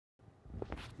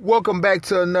Welcome back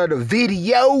to another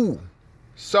video.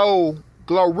 So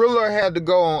Glorilla had to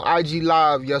go on IG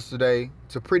Live yesterday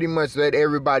to pretty much let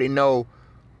everybody know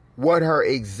what her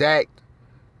exact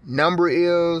number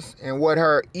is and what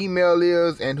her email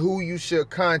is and who you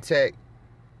should contact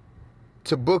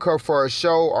to book her for a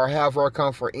show or have her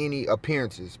come for any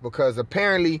appearances, because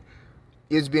apparently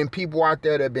it's been people out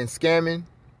there that have been scamming,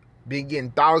 been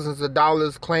getting thousands of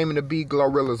dollars claiming to be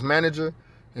Glorilla's manager,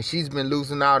 and she's been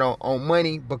losing out on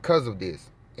money because of this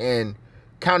and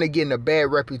kind of getting a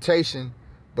bad reputation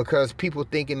because people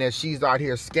thinking that she's out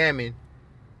here scamming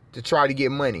to try to get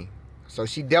money. So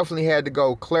she definitely had to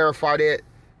go clarify that,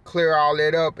 clear all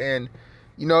that up. And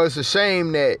you know, it's a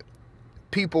shame that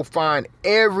people find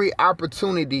every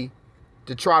opportunity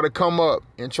to try to come up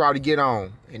and try to get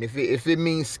on. And if it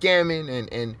means scamming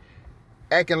and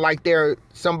acting like they're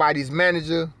somebody's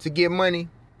manager to get money,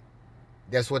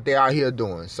 that's what they're out here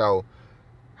doing. So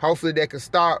hopefully that could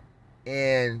stop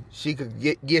and she could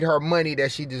get her money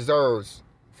that she deserves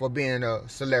for being a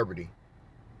celebrity.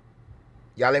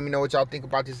 Y'all let me know what y'all think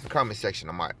about this in the comment section.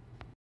 I'm out.